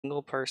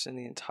Single person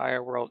in the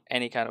entire world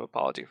any kind of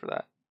apology for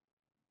that.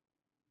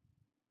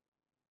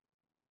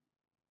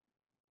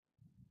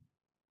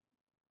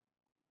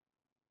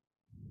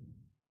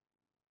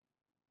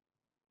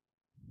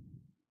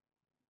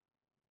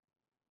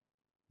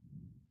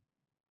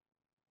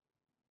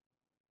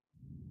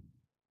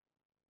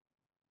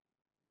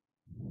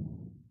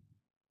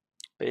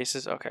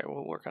 Bases? Okay,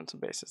 we'll work on some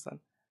bases then.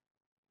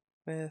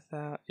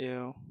 Without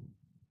you.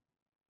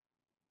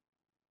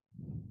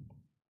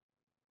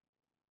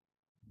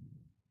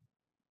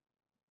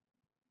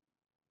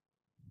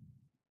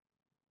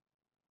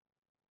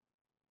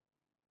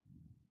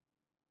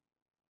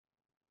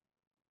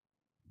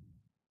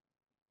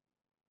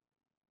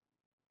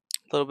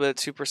 A little bit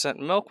of 2%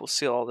 milk will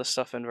seal all this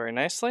stuff in very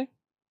nicely.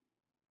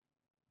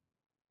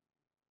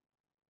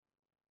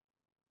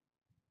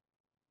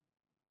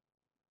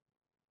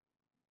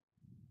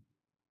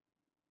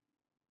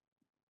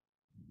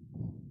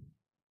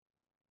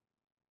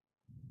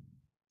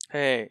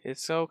 Hey,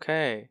 it's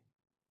okay.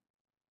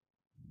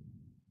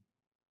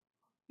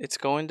 It's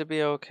going to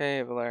be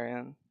okay,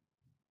 Valerian.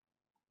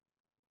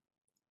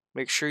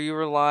 Make sure you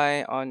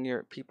rely on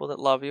your people that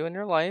love you in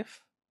your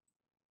life.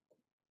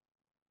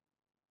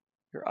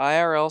 Your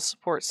IRL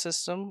support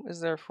system is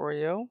there for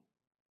you.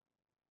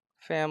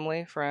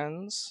 Family,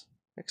 friends,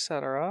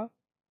 etc.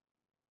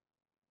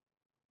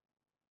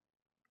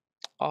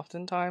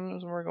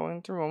 Oftentimes, when we're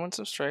going through moments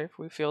of strife,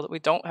 we feel that we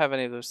don't have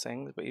any of those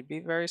things, but you'd be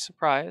very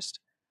surprised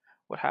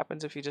what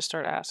happens if you just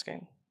start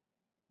asking.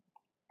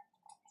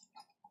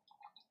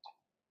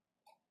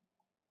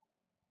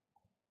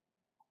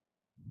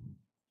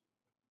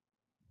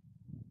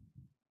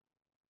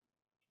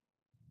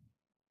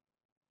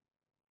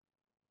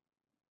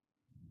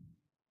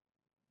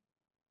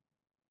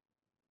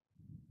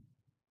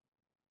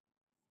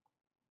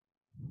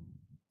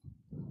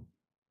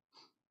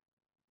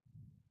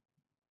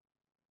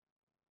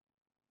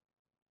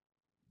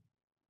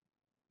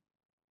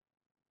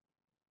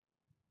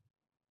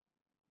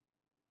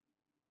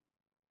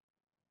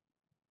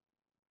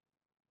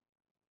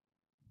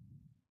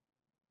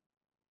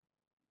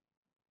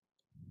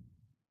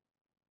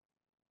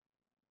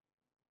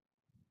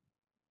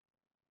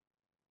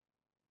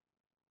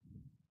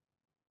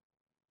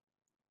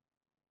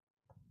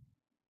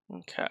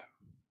 Okay.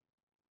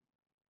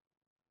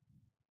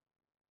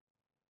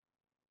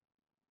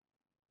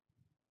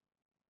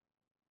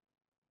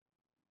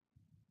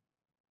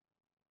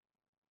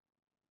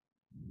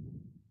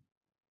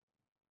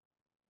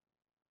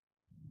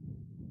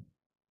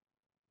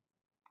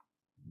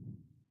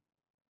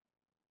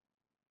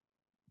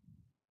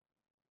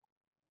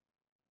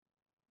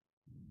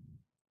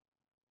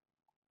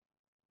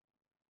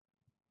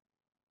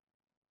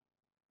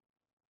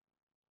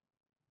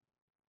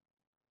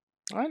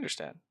 I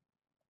understand.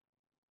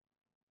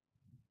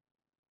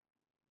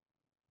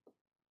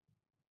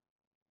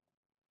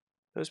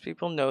 Those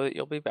people know that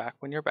you'll be back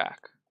when you're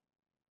back.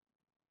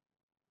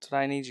 That's what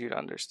I need you to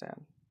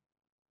understand.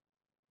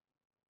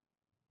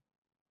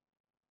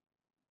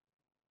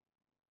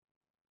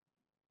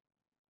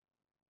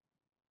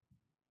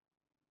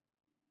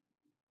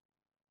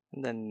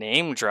 And the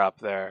name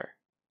drop there.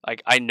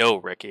 Like, I know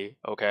Ricky,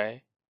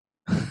 okay?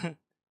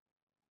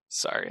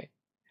 Sorry.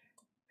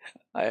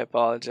 I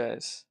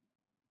apologize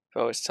if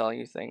I was telling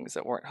you things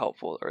that weren't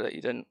helpful or that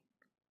you didn't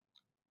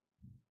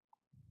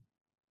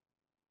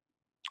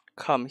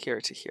come here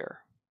to hear.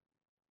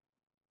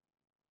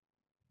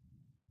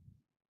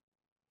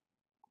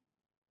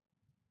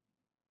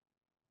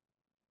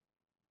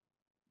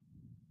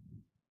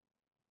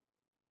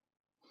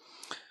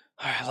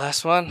 Alright,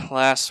 last one.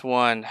 Last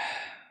one.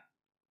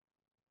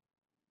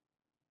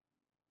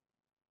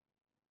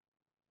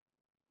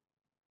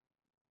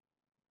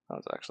 That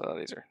was actually a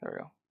lot easier. There we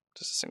go.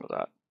 Just a single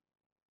dot.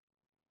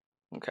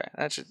 Okay,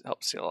 that should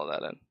help seal all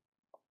that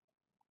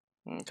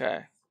in.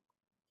 Okay.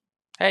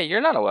 Hey, you're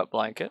not a wet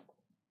blanket.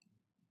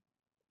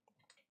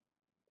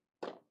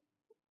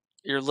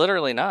 You're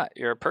literally not.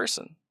 You're a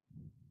person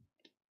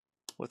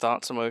with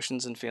thoughts,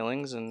 emotions, and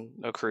feelings, and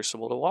a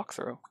crucible to walk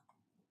through.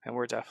 And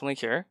we're definitely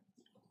here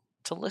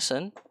to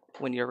listen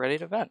when you're ready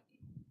to vent.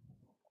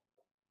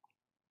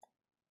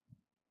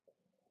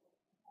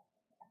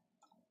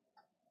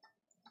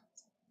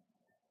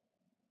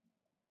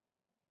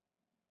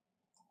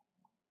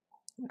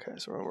 Okay,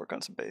 so we're gonna work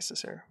on some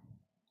bases here.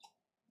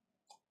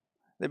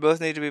 They both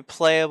need to be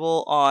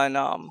playable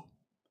on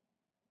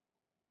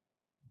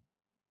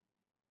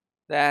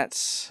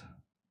that's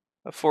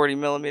a 40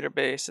 millimeter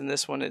base, and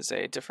this one is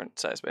a different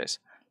size base,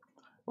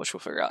 which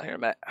we'll figure out here in a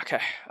minute.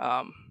 Okay.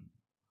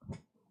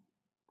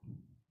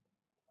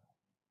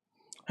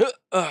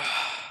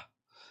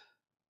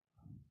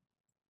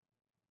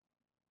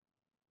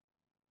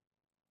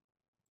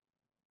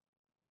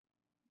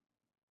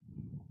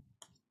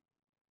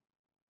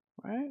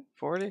 Right?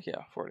 40?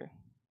 Yeah, 40.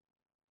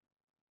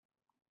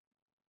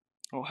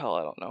 Oh, hell,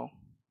 I don't know.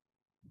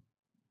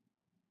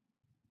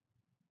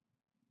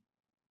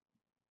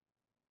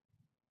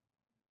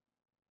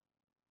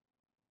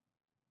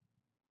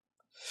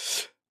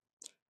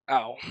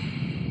 Ow.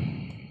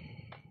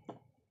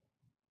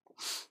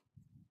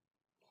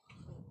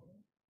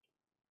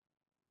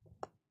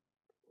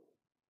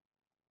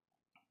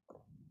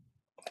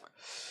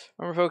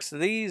 Remember, folks,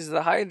 these,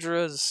 the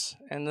Hydras,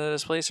 and the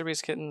Displacer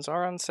Beast Kittens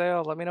are on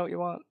sale. Let me know what you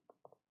want.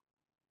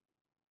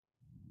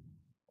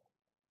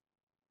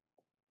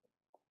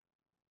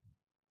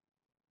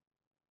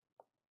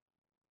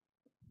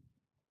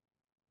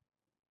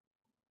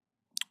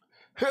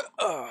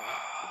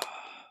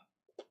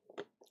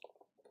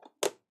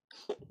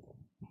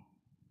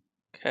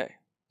 Okay.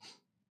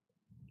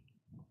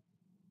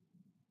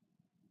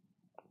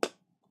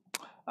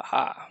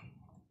 Aha.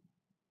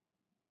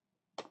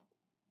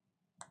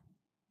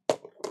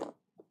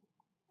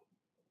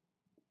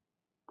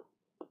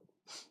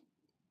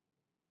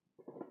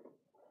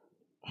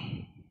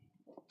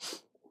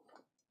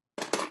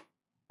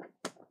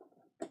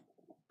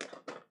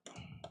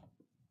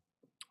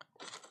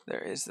 There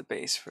is the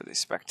base for the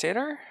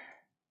Spectator.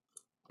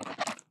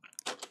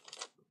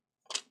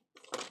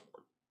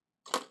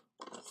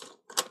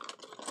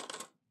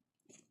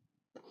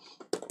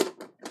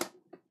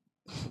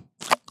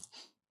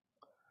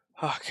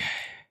 Okay.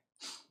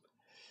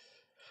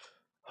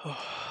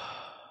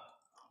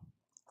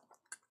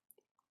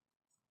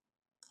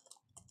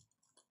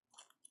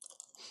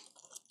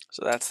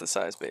 So that's the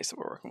size base that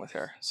we're working with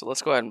here. So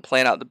let's go ahead and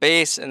plan out the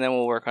base, and then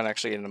we'll work on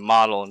actually getting the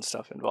model and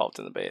stuff involved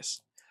in the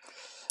base.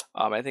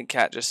 I think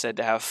Kat just said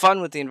to have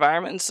fun with the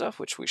environment and stuff,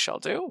 which we shall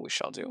do. We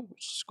shall do. We'll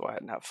just go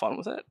ahead and have fun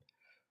with it,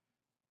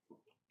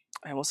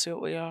 and we'll see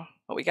what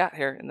we got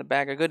here in the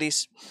bag of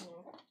goodies.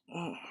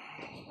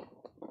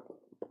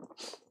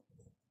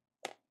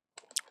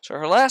 So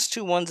her last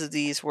two ones of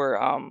these were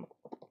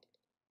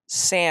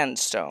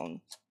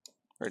sandstone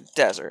or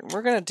desert, and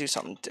we're gonna do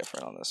something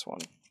different on this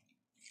one.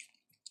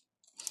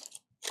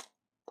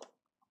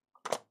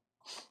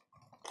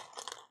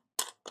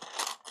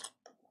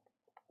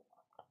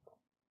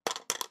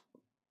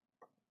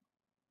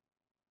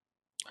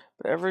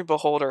 But every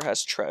beholder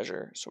has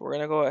treasure, so we're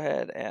gonna go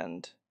ahead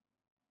and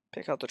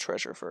pick out the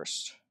treasure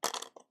first.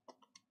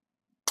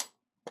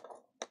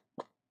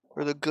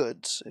 Or the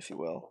goods, if you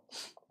will.